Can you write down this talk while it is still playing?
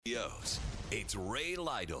It's Ray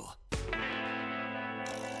Lytle.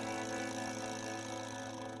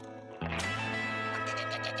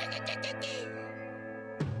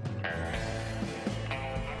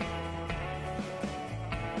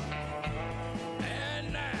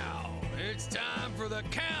 And now it's time for the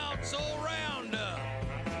Council Roundup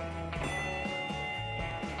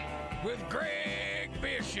with Greg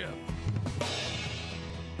Bishop.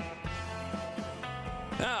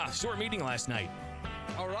 Short meeting last night.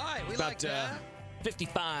 All right, we like that.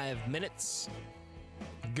 55 minutes.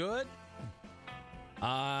 Good.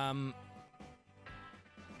 One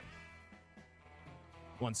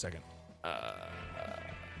second.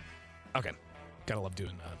 Okay. Gotta love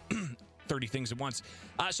doing 30 things at once.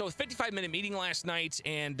 So a 55-minute meeting last night,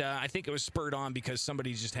 and I think it was spurred on because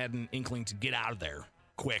somebody just had an inkling to get out of there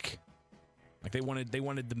quick. Like they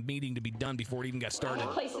wanted the meeting to be done before it even got started.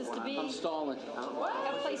 Places to be. I'm stalling.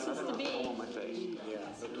 I have places to be. On my face.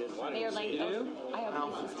 Mayor Lane. You? I have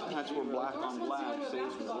places to be. That's where black on black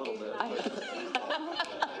saves me a little bit.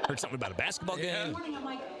 Heard something about a basketball game.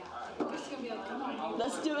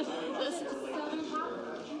 Let's do it.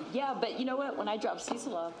 Yeah, but you know what? When I dropped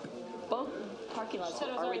Cecil off, both parking lots were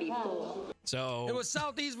already full. So It was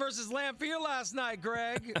Southeast versus Lampier last night,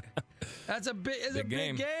 Greg. That's a big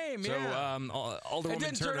game. So Yeah.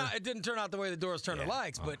 Alderwoman Turner. It didn't turn out the way the Doris Turner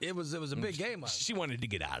likes, but it was a big game. She wanted to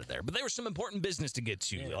get out of there. But there was some important business to get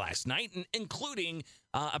to last night, including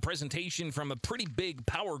a presentation from a pretty big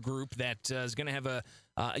power group that is going to have a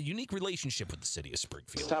unique relationship with the city of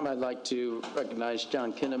Springfield. This time I'd like to recognize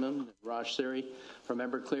John Kinnaman and Raj Siri from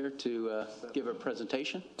Everclear to give a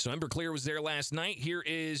presentation. So Everclear was there last night. Here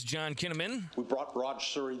is John Kinnaman. We brought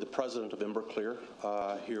Raj Suri, the president of Everclear,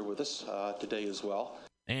 here with us today as well.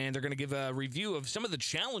 And they're going to give a review of some of the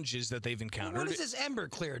challenges that they've encountered. What does this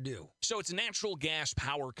Everclear do? So it's a natural gas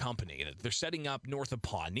power company. They're setting up north of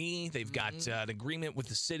Pawnee. They've got an agreement with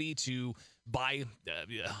the city to buy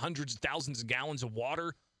hundreds of thousands of gallons of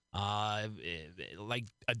water like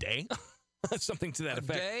a day. Something to that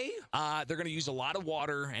effect. A day? They're going to use a lot of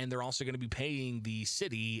water, and they're also going to be paying the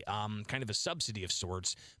city kind of a subsidy of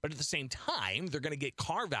sorts. But at the same time, they're going to get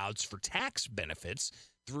carve-outs for tax benefits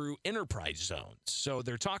through enterprise zones. So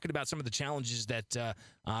they're talking about some of the challenges that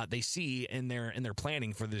they see in their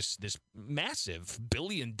planning for this massive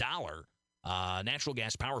billion-dollar natural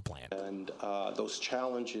gas power plant. And those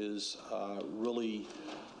challenges really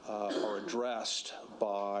are addressed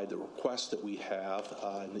by the request that we have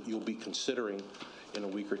and that you'll be considering in a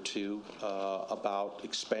week or two about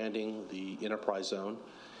expanding the enterprise zone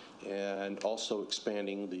and also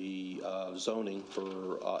expanding the zoning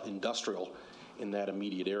for industrial in that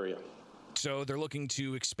immediate area. So they're looking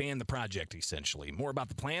to expand the project, essentially. More about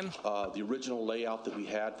the plan? The original layout that we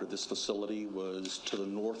had for this facility was to the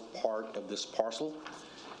north part of this parcel.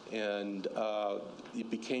 And it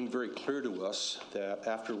became very clear to us that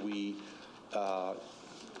after we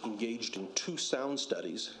engaged in 2 sound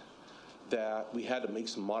studies, that we had to make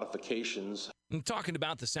some modifications. I'm talking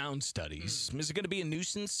about the sound studies. Is it going to be a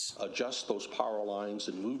nuisance? Adjust those power lines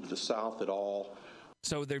and move to the south at all.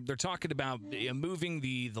 So they're talking about moving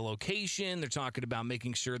the location. They're talking about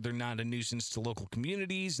making sure they're not a nuisance to local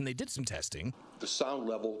communities, and they did some testing. The sound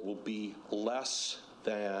level will be less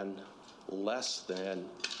than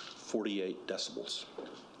 48 decibels.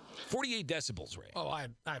 48 decibels, Ray. Oh,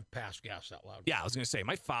 I've passed gas out loud. Yeah, I was going to say,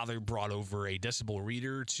 my father brought over a decibel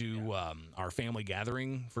reader to our family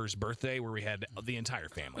gathering for his birthday where we had the entire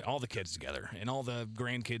family, all the kids together, and all the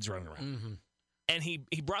grandkids running around. Mm-hmm. And he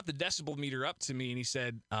brought the decibel meter up to me, and he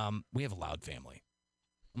said, we have a loud family.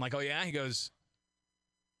 I'm like, oh, yeah? He goes,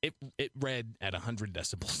 it read at 100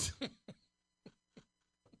 decibels.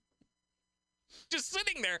 Just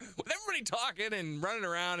sitting there with everybody talking and running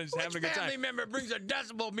around and just having a good time. Family member brings a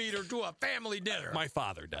decibel meter to a family dinner? My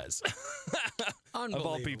father does. Unbelievable. Of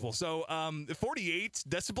all people. So 48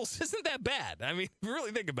 decibels isn't that bad. I mean,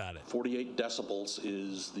 really think about it. 48 decibels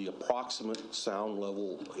is the approximate sound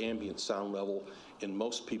level, ambient sound level in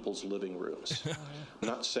most people's living rooms. I'm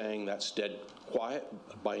not saying that's dead quiet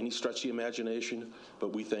by any stretch of the imagination,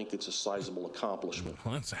 but we think it's a sizable accomplishment.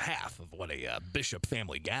 Well, that's half of what a Bishop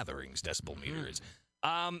family gatherings decibel meter is.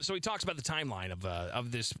 So he talks about the timeline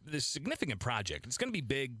of this significant project. It's going to be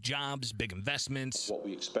big jobs, big investments. What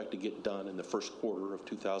we expect to get done in the first quarter of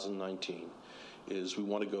 2019 is we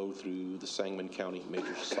want to go through the Sangamon County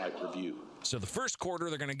major site review. So the first quarter,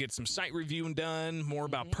 they're going to get some site reviewing done, more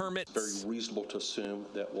about permits. Very reasonable to assume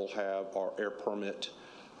that we'll have our air permit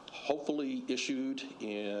hopefully issued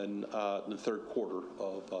in the third quarter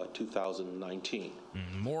of 2019.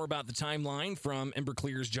 More about the timeline from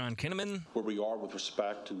Everclear's John Kinnaman. Where we are with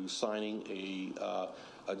respect to signing a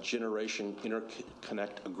a generation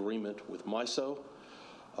interconnect agreement with MISO.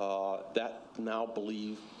 That now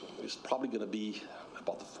believe is probably going to be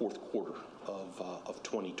about the fourth quarter of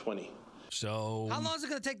 2020. So how long is it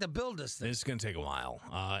going to take to build this thing? It's going to take a while,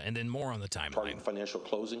 and then more on the timeline. Targeting financial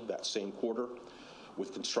closing that same quarter,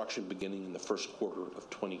 with construction beginning in the first quarter of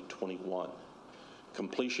 2021.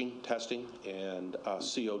 Completion testing and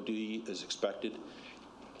COD is expected,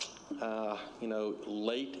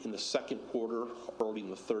 late in the second quarter, early in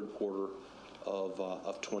the third quarter of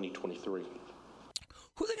 2023.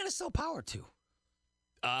 Who are they going to sell power to?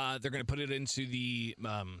 They're going to put it into the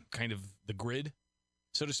kind of the grid,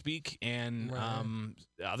 so to speak, and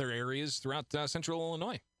other areas throughout central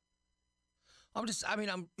Illinois.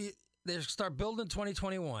 They start building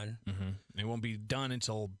 2021. Mm-hmm. It won't be done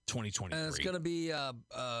until 2023. And it's going to be a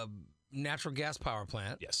natural gas power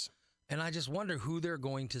plant. Yes. And I just wonder who they're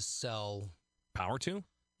going to sell power to.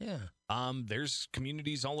 Yeah. There's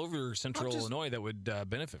communities all over central Illinois that would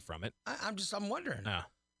benefit from it. I'm wondering.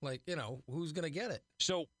 Who's going to get it?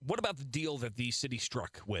 So what about the deal that the city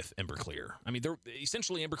struck with Emberclear? I mean, they're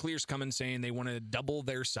essentially Emberclear's coming saying they want to double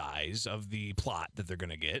their size of the plot that they're going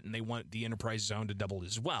to get, and they want the enterprise zone to double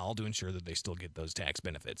as well to ensure that they still get those tax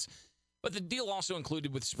benefits. But the deal also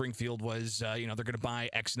included with Springfield was, they're going to buy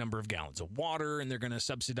X number of gallons of water, and they're going to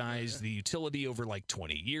subsidize the utility over like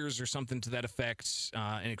 20 years or something to that effect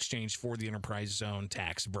in exchange for the enterprise zone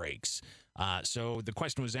tax breaks. So the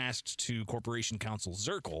question was asked to Corporation Counsel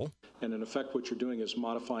Zirkle. And in effect, what you're doing is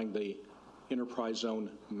modifying the enterprise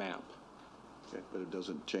zone map. Okay, but it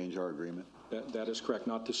doesn't change our agreement. That is correct,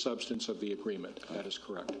 not the substance of the agreement. That is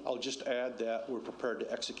correct. I'll just add that we're prepared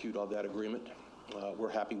to execute on that agreement.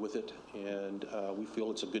 We're happy with it, and we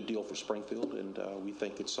feel it's a good deal for Springfield, and we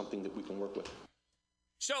think it's something that we can work with.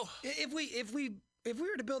 So if we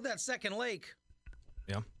were to build that second lake,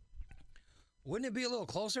 yeah, wouldn't it be a little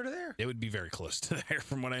closer to there? It would be very close to there,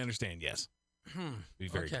 from what I understand. Yes, be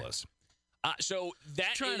very close. So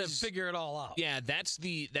that trying to figure it all out. Yeah, that's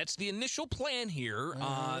the initial plan here.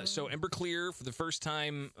 So Emberclear, for the first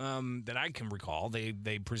time that I can recall, they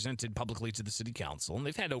presented publicly to the city council, and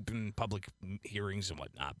they've had open public hearings and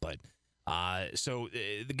whatnot. But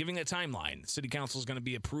giving that timeline, the city council is going to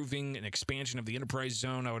be approving an expansion of the enterprise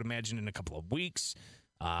zone, I would imagine, in a couple of weeks.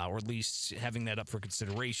 Or at least having that up for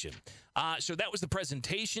consideration. So that was the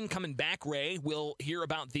presentation. Coming back, Ray, we'll hear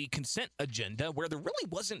about the consent agenda, where there really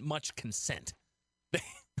wasn't much consent. I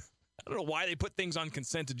don't know why they put things on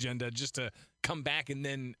consent agenda, just to come back and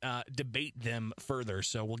then debate them further.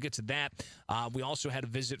 So we'll get to that. We also had a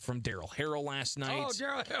visit from Daryl Harrell last night. Oh,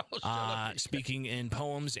 Daryl Harrell. Speaking in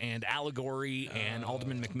poems and allegory, and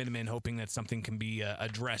Alderman McMiniman hoping that something can be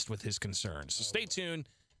addressed with his concerns. So stay tuned.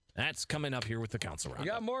 That's coming up here with the Council Roundup.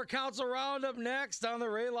 We got more Council Roundup next on the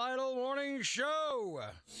Ray Lytle Morning Show.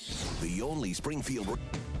 The only Springfield.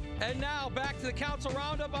 And now back to the Council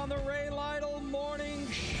Roundup on the Ray Lytle Morning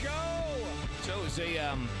Show. So it was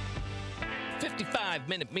a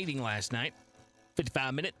 55-minute meeting last night.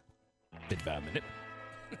 55-minute.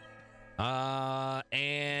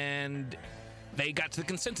 And they got to the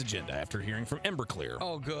consent agenda after hearing from Emberclear.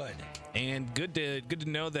 Oh, good. And good to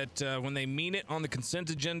know that when they mean it on the consent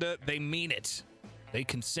agenda, they mean it. They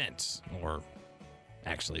consent. Or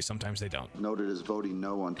actually, sometimes they don't. Noted as voting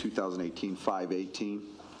no on 2018-518.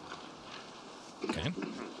 Okay.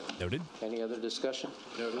 Noted. Any other discussion?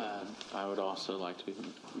 I would also like to be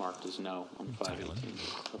marked as no on 518.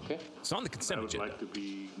 Okay. It's on the consent agenda. I would like to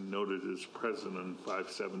be noted as present on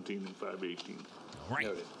 517 and 518. All right.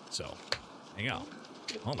 Noted. So, hang on.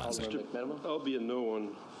 Hold on a second. I'll be a no on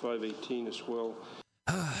 518 as well.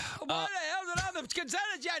 Why the hell is it on the consent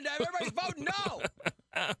agenda? Everybody's voting no.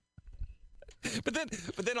 But then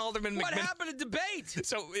Alderman McMiniman. What happened to debate?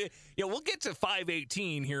 So, we'll get to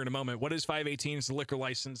 518 here in a moment. What is 518? It's the liquor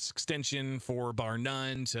license extension for Bar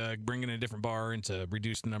None to bring in a different bar and to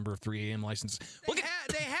reduce the number of 3 a.m. licenses.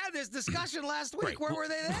 They had this discussion last week. Right. Where were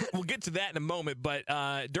they then? We'll get to that in a moment. But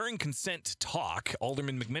during consent talk,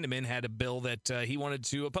 Alderman McMiniman had a bill that he wanted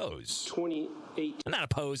to oppose. 2018. Not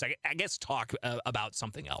oppose. I guess talk about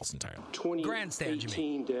something else entirely.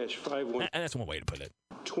 2018-515. That's one way to put it.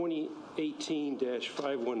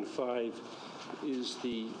 2018-515 is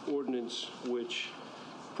the ordinance which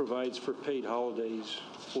provides for paid holidays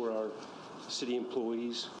for our city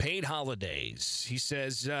employees. Paid holidays. He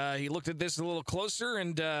says he looked at this a little closer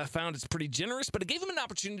and found it's pretty generous, but it gave him an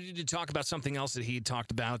opportunity to talk about something else that he had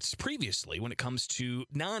talked about previously when it comes to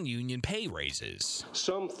non-union pay raises.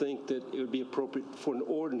 Some think that it would be appropriate for an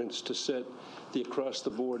ordinance to set the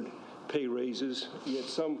across-the-board pay raises, yet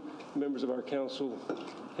some members of our council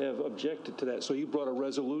have objected to that. So he brought a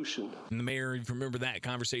resolution. And the mayor, if you remember that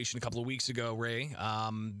conversation a couple of weeks ago, Ray,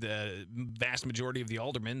 the vast majority of the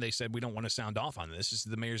aldermen, they said, we don't want to sound off on this. This is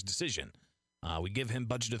the mayor's decision. We give him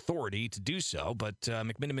budget authority to do so, but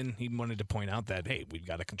McMiniman, he wanted to point out that, hey, we've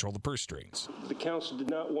got to control the purse strings. The council did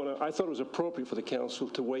not want to, I thought it was appropriate for the council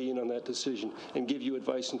to weigh in on that decision and give you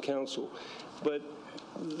advice and counsel. But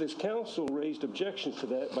this council raised objections to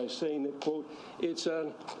that by saying that, quote, it's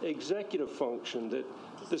an executive function, that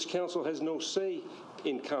this council has no say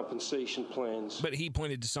in compensation plans. But he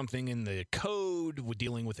pointed to something in the code with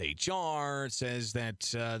dealing with HR. It says that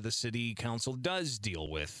the city council does deal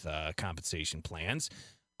with compensation plans.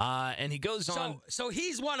 And he goes on. So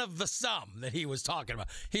he's one of the some that he was talking about.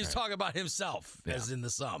 He was talking about himself as in the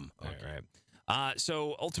some. Okay. Right.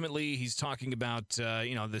 So ultimately, he's talking about,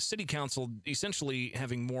 the city council essentially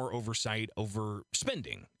having more oversight over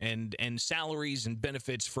spending and salaries and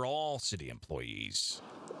benefits for all city employees.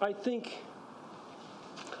 I think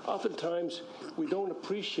oftentimes we don't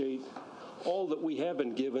appreciate all that we have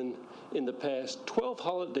been given in the past. 12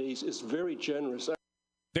 holidays is very generous.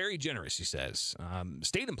 Very generous, he says.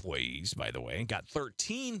 State employees, by the way, got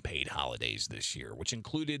 13 paid holidays this year, which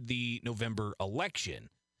included the November election.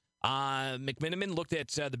 McMiniman looked at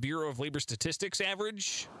the Bureau of Labor Statistics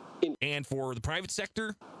average, and for the private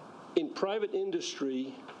sector. In private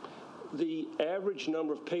industry, the average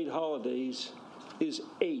number of paid holidays is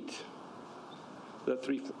 8.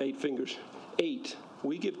 The 8 fingers. 8.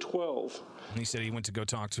 We give 12. He said he went to go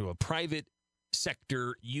talk to a private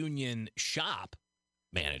sector union shop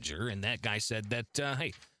manager, and that guy said that,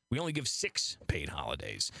 hey, we only give 6 paid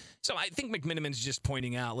holidays. So I think McMiniman's just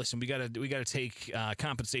pointing out, listen, we got to take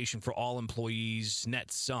compensation for all employees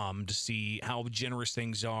net sum to see how generous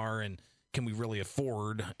things are and can we really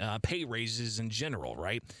afford pay raises in general,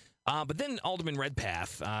 right? But then Alderman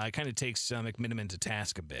Redpath kind of takes McMiniman to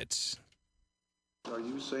task a bit. Are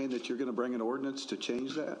you saying that you're going to bring an ordinance to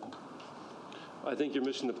change that? I think you're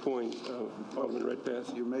missing the point, Alderman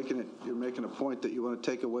Redpath. You're making a point that you want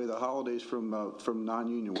to take away the holidays from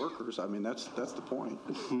non-union workers. I mean, that's the point.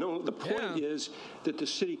 No, the point is that the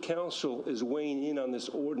city council is weighing in on this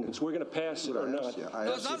ordinance. We're going to pass it or not.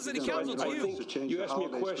 No, it's not the city council. I think you asked me a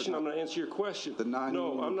question. I'm going to answer your question.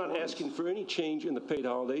 No, I'm not asking for any change in the paid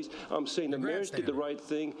holidays. I'm saying the mayor did the right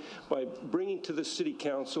thing by bringing to the city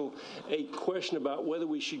council a question about whether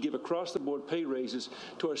we should give across-the-board pay raises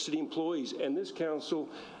to our city employees. And this council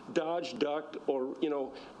dodged, ducked, or,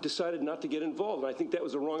 decided not to get involved. And I think that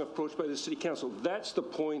was a wrong approach by the city council. That's the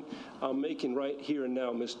point I'm making right here and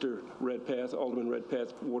now, Mr. Redpath, Alderman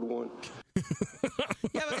Redpath, Ward 1.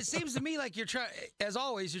 Yeah, but it seems to me like you're trying, as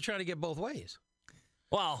always, you're trying to get both ways.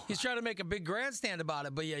 Well, he's trying to make a big grandstand about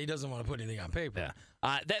it, but yeah, he doesn't want to put anything on paper.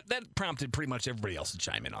 Yeah. That prompted pretty much everybody else to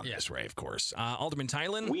chime in on this, Ray, of course. Alderman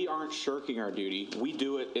Tylen? We aren't shirking our duty. We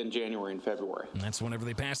do it in January and February. And that's whenever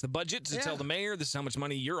they pass the budget to tell the mayor this is how much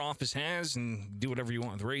money your office has and do whatever you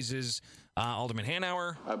want with raises. Alderman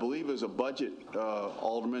Hanauer? I believe as a budget,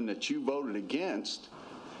 Alderman, that you voted against,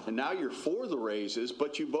 and now you're for the raises,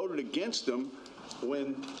 but you voted against them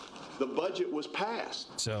when the budget was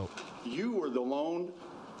passed. So you were the lone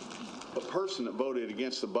person that voted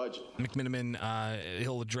against the budget. McMiniman,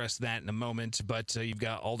 he'll address that in a moment, but you've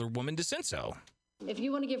got Alderwoman DeCenso. If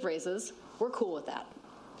you want to give raises, we're cool with that.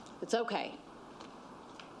 It's okay.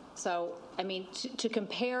 So, I mean, to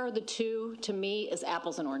compare the two, to me, is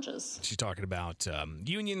apples and oranges. She's talking about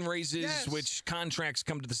union raises, which contracts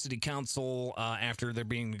come to the city council after they're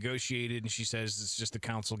being negotiated, and she says it's just the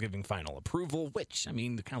council giving final approval, which, I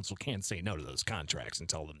mean, the council can't say no to those contracts and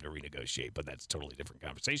tell them to renegotiate, but that's a totally different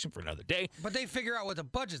conversation for another day. But they figure out what the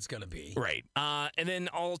budget's going to be. Right. And then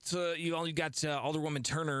you got Alderwoman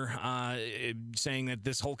Turner saying that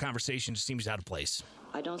this whole conversation seems out of place.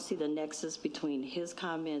 I don't see the nexus between his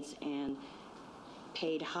comments and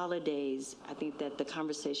paid holidays. I think that the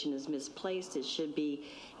conversation is misplaced. It should be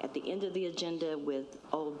at the end of the agenda with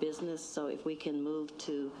old business. So if we can move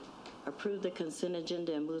to approve the consent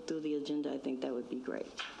agenda and move through the agenda, I think that would be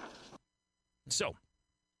great. So,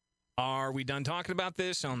 are we done talking about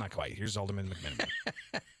this? Oh, not quite. Here's Alderman McMiniman.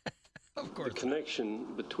 Of course. The connection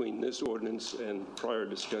between this ordinance and prior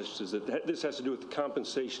discussions is that this has to do with the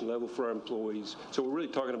compensation level for our employees. So we're really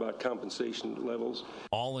talking about compensation levels.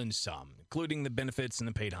 All in sum, including the benefits and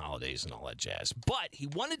the paid holidays and all that jazz. But he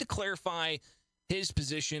wanted to clarify his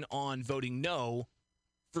position on voting no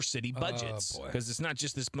for city budgets. Because it's not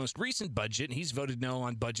just this most recent budget. He's voted no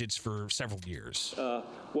on budgets for several years.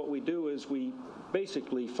 What we do is we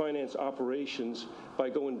basically finance operations by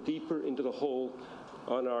going deeper into the hole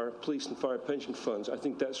on our police and fire pension funds. I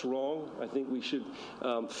think that's wrong. I think we should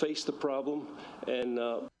face the problem. And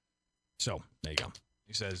so there you go.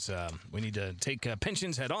 He says we need to take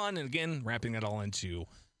pensions head on, and again, wrapping that all into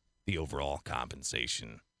the overall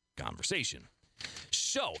compensation conversation.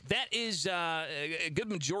 So that is a good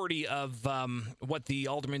majority of what the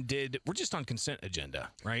aldermen did. We're just on consent agenda,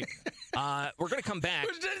 right? We're going to come back.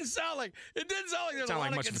 It didn't sound like there's a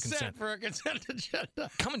lot of consent for a consent agenda.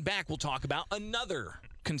 Coming back, we'll talk about another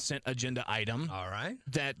consent agenda item. All right.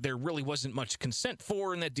 That there really wasn't much consent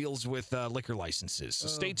for, and that deals with liquor licenses. So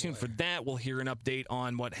stay tuned for that. We'll hear an update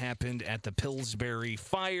on what happened at the Pillsbury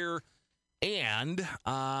fire. And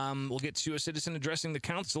we'll get to a citizen addressing the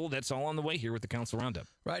council. That's all on the way here with the Council Roundup.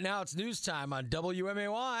 Right now, it's news time on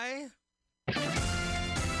WMAY.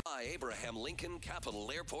 Abraham Lincoln Capital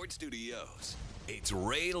Airport Studios. It's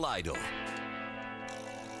Ray Lytle.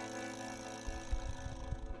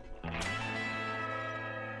 All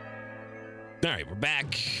right, we're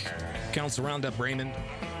back. Council Roundup, Raymond.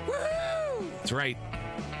 Woo! That's right.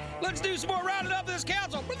 Let's do some more rounding up this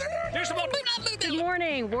council. Good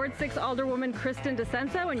morning, Ward 6 Alderwoman Kristen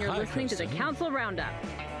DeCenso, and you're listening to the Council Roundup.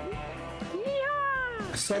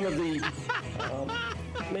 Yeah. some of the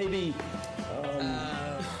maybe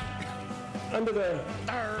under the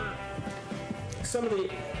some of the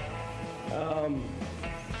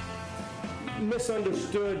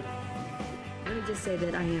misunderstood. Let me just say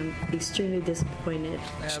that I am extremely disappointed.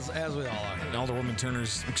 As we all are. Alderwoman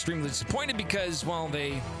Turner's extremely disappointed because, well,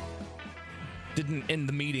 they didn't end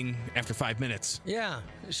the meeting after 5 minutes. Yeah,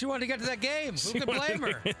 she wanted to get to that game. Who could blame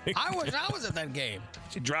her? I was at that game.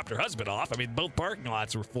 She dropped her husband off. I mean, both parking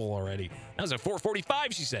lots were full already. That was at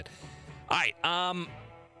 4:45, she said. All right,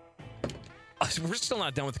 we're still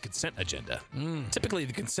not done with the consent agenda. Typically,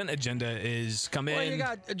 the consent agenda is come in. Well, you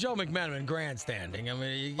got Joe McMenamin grandstanding. I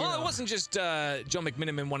mean, you know. It wasn't just Joe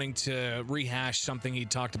McMenamin wanting to rehash something he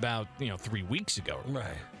talked about, 3 weeks ago. Right.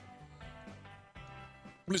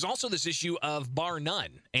 There's also this issue of bar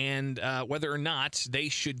none and whether or not they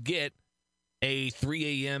should get a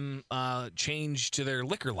 3 a.m. Change to their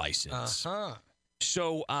liquor license.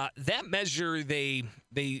 So that measure, they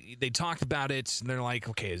talked about it, and they're like,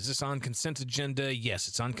 okay, is this on consent agenda? Yes,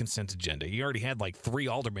 it's on consent agenda. You already had like 3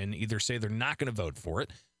 aldermen either say they're not going to vote for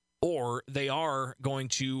it, or they are going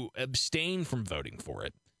to abstain from voting for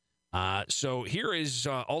it. So here is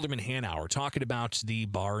Alderman Hanauer talking about the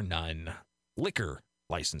bar none liquor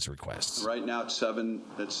license requests. Right now it's seven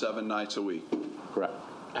nights a week. Correct.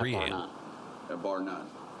 At bar none. At bar none.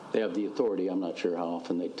 They have the authority. I'm not sure how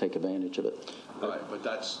often they take advantage of it. Right, but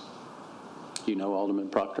that's... You know Alderman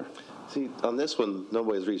Proctor? See, on this one,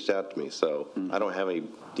 nobody's reached out to me, so I don't have any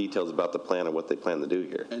details about the plan or what they plan to do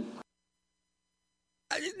here.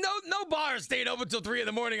 No bar is staying open until 3 in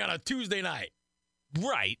the morning on a Tuesday night.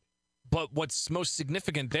 Right. But what's most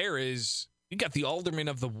significant there is you got the alderman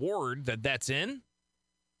of the ward that's in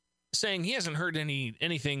saying he hasn't heard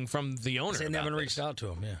anything from the owner. They haven't reached out to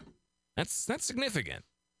him, yeah. That's significant.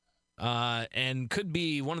 And could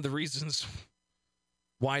be one of the reasons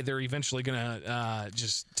why they're eventually going to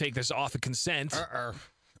just take this off of consent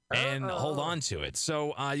and hold on to it.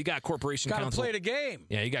 So you got Corporation Council. Got to play the game.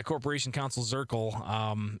 Yeah, you got Corporation Council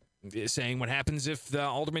Zirkle saying what happens if the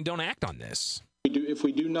aldermen don't act on this. If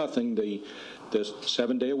we do nothing, the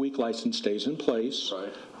 7-day-a-week license stays in place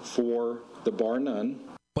for the bar none.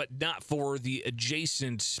 But not for the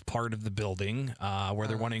adjacent part of the building where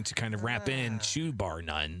they're wanting to kind of wrap in to bar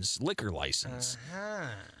none's liquor license.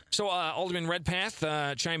 So Alderman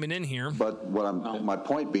Redpath chiming in here. But my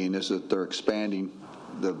point being is that they're expanding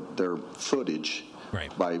their footage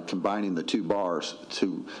by combining the 2 bars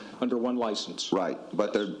to under one license. Right,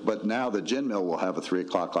 but now the gin mill will have a 3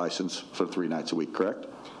 o'clock license for 3 nights a week, correct?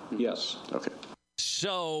 Yes. Okay.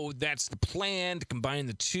 So that's the plan, to combine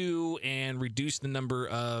the 2 and reduce the number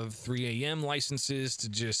of 3 a.m. licenses to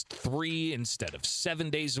just 3 instead of 7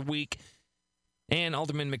 days a week. And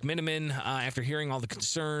Alderman McMenamin, after hearing all the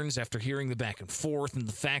concerns, after hearing the back and forth, and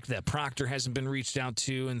the fact that Proctor hasn't been reached out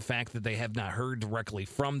to, and the fact that they have not heard directly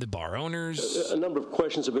from the bar owners. A number of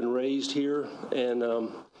questions have been raised here, and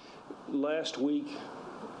last week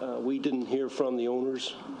we didn't hear from the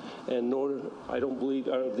owners, and nor, I don't believe,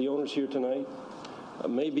 are the owners here tonight?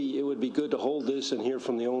 Maybe it would be good to hold this and hear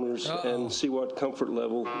from the owners and see what comfort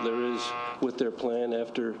level there is with their plan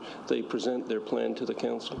after they present their plan to the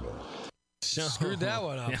council. Screwed that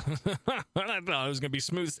one up. Yeah. I thought it was going to be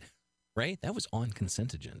smooth. Right? That was on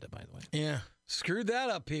consent agenda, by the way. Yeah. Screwed that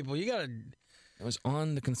up, people. You got to... It was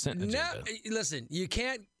on the consent agenda. Now, listen, you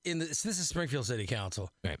can't... This is Springfield City Council.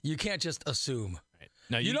 Right. You can't just assume. Right.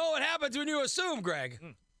 Now, you know what happens when you assume, Greg?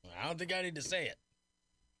 I don't think I need to say it.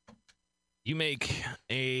 You make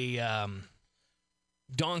a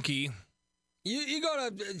donkey. You go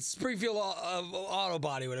to Springfield Auto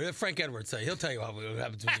Body, whatever Frank Edwards say. He'll tell you what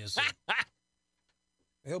happens when you assume.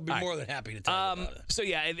 He'll be more than happy to tell you about it. So,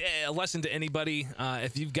 yeah, a lesson to anybody.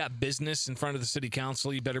 If you've got business in front of the city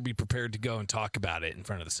council, you better be prepared to go and talk about it in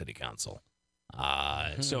front of the city council.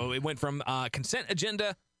 So it went from consent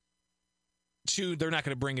agenda to they're not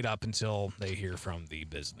going to bring it up until they hear from the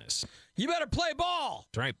business. You better play ball.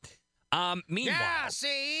 That's right. Meanwhile,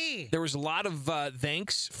 there was a lot of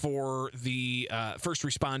thanks for the first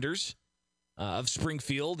responders of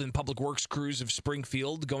Springfield and public works crews of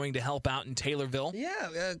Springfield going to help out in Taylorville.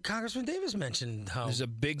 Yeah, Congressman Davis mentioned how there's a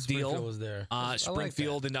big Springfield deal. Was there.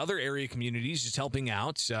 Springfield and other area communities just helping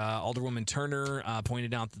out. Alderwoman Turner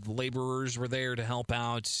pointed out that the laborers were there to help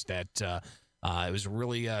out, that it was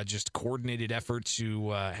really just coordinated effort to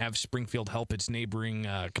have Springfield help its neighboring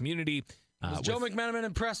community. Was Joe McManaman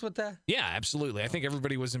impressed with that? Yeah, absolutely. I think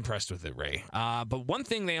everybody was impressed with it, Ray. But one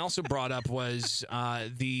thing they also brought up was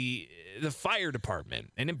the fire department,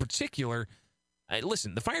 and in particular,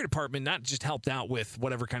 listen, the fire department not just helped out with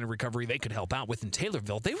whatever kind of recovery they could help out with in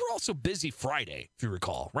Taylorville. They were also busy Friday, if you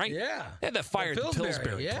recall, right? Yeah. They had that fire at the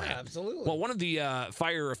Pillsbury yeah, plant. absolutely. Well, one of the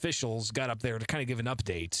fire officials got up there to kind of give an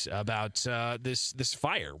update about this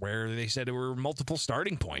fire, where they said there were multiple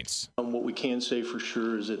starting points. What we can say for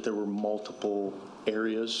sure is that there were multiple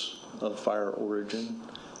areas of fire origin,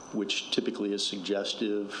 which typically is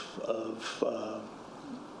suggestive of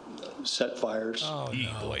set fires. Oh,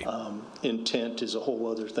 no. Intent is a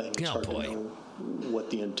whole other thing. It's hard to know what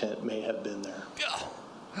the intent may have been there.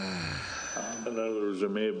 In other words, there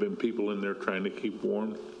may have been people in there trying to keep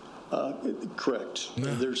warm. Correct.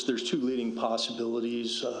 Yeah. There's two leading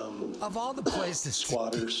possibilities. Of all the places,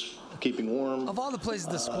 squatters keeping warm. Of all the places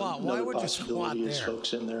to squat, why would you squat there? Is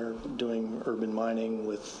folks in there doing urban mining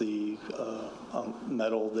with the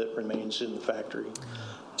metal that remains in the factory.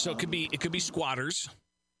 So it could be squatters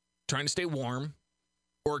trying to stay warm,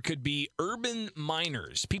 or it could be urban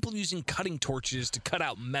miners, people using cutting torches to cut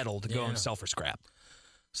out metal to go and sell for scrap.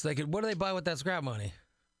 So they could. What do they buy with that scrap money?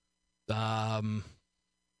 A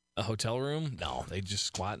hotel room? No, they just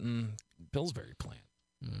squat in Pillsbury plant.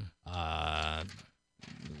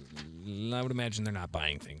 I would imagine they're not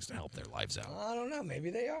buying things to help their lives out. I don't know. Maybe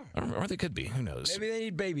they are. Or they could be. Who knows? Maybe they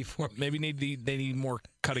need baby formula. Maybe they need more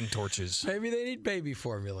cutting torches. Maybe they need baby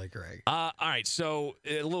formula, Greg. All right. So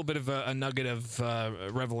a little bit of a nugget of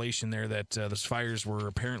revelation there that those fires were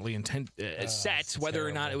apparently set. Whether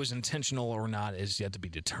or not it was intentional or not is yet to be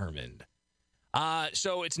determined.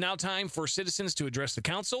 So it's now time for citizens to address the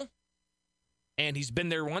council. And he's been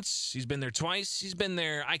there once. He's been there twice. He's been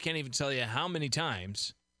there, I can't even tell you how many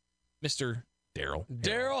times. Mr. Daryl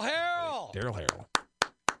Harrell. Daryl Harrell.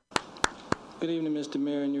 Good evening, Mr.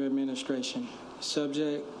 Mayor and your administration.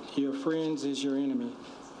 Subject, your friends is your enemy.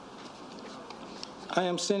 I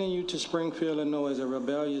am sending you to Springfield, Illinois, a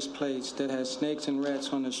rebellious place that has snakes and rats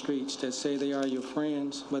on the streets that say they are your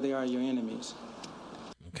friends, but they are your enemies.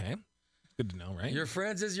 Okay. Good to know, right? Your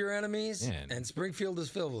friends is your enemies, and Springfield is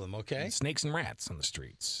filled with them, okay? And snakes and rats on the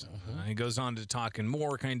streets. He goes on to talk in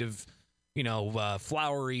more kind of,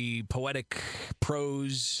 flowery, poetic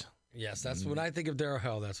prose. Yes, that's when I think of Daryl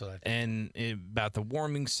Hell. That's what I think. And about the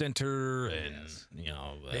warming center, and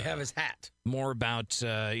they have his hat. More about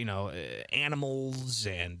animals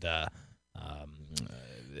and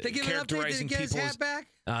they give characterizing an update. Did he get his hat back?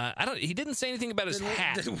 He didn't say anything about his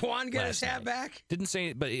hat. Did Juan get his hat back? Didn't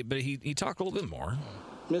say, but he talked a little bit more.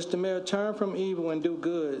 Mr. Mayor, turn from evil and do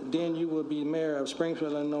good. Then you will be mayor of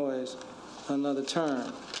Springfield, Illinois, another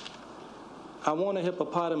term. I want a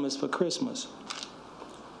hippopotamus for Christmas.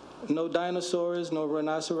 No dinosaurs, no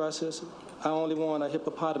rhinoceroses. I only want a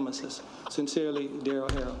hippopotamus. Sincerely, Daryl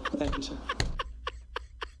Harrell. Thank you, sir.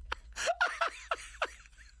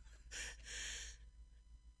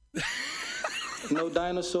 No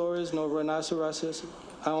dinosaurs, no rhinoceroses.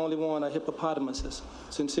 I only want a hippopotamus.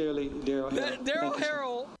 Sincerely, Daryl Harrell. Daryl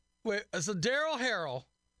Harrell. Wait, so Daryl Harrell,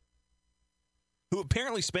 who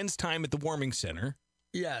apparently spends time at the warming center.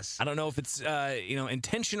 Yes. I don't know if it's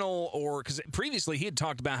intentional or because previously he had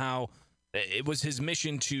talked about how it was his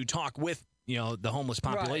mission to talk with the homeless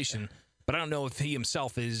population, but I don't know if he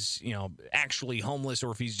himself is actually homeless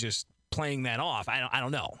or if he's just playing that off. I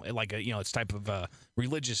don't know. Like it's type of a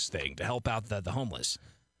religious thing to help out the homeless.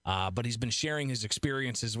 But he's been sharing his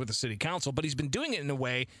experiences with the city council, but he's been doing it in a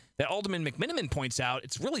way that Alderman McMenamin points out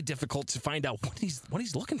it's really difficult to find out what he's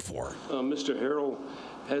looking for. Mr. Harrell,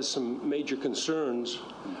 has some major concerns.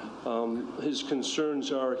 His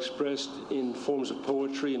concerns are expressed in forms of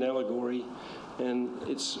poetry and allegory, and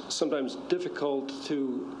it's sometimes difficult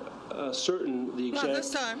to ascertain the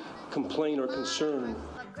exact complaint or concern.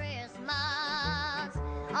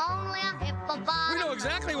 We know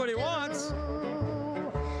exactly what he wants.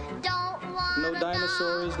 No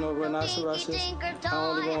dinosaurs, no rhinoceroses. I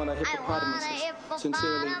only want a hippopotamus.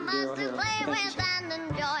 Sincerely, Daryl Harrell. Thank you, sir.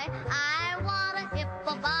 I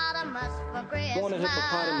want a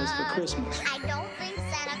hippopotamus for Christmas. I don't think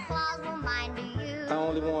Santa Claus will mind you. I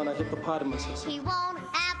only want a hippopotamus. He won't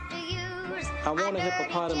have to use I want a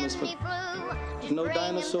hippopotamus for no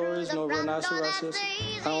dinosaurs, no rhinoceroses.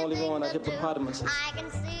 I only want a hippopotamus. I can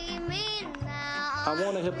see me now. I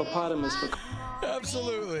want a hippopotamus for.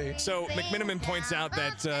 Absolutely. So McMiniman points out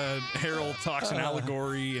that Harold talks in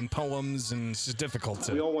allegory and poems, and it's just difficult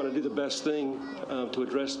to. We all want to do the best thing to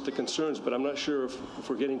address the concerns, but I'm not sure if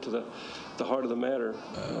we're getting to the heart of the matter.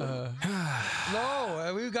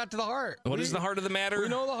 No, we got to the heart. What is the heart of the matter? We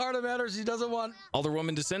know the heart of the matter is he doesn't want.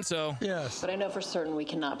 Alderwoman DeCenso. Yes. But I know for certain we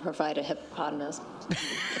cannot provide a hippopotamus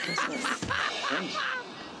for Christmas.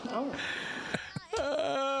 Oh.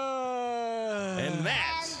 And that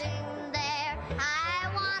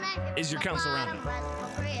is your Council Roundup.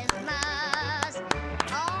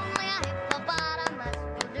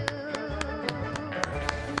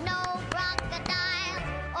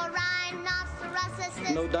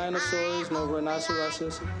 No dinosaurs, no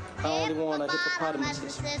rhinoceroses. I only want a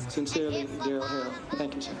hippopotamus. Sincerely, Daryl Harrell.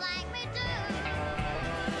 Thank you, sir.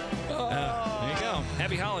 There you go.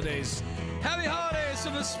 Happy holidays. Happy holidays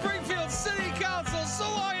from the Springfield City Council. So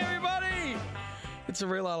long, everybody. It's a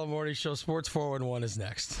Ray Lytle Morning Show. Sports 411 is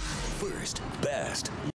next. First, best.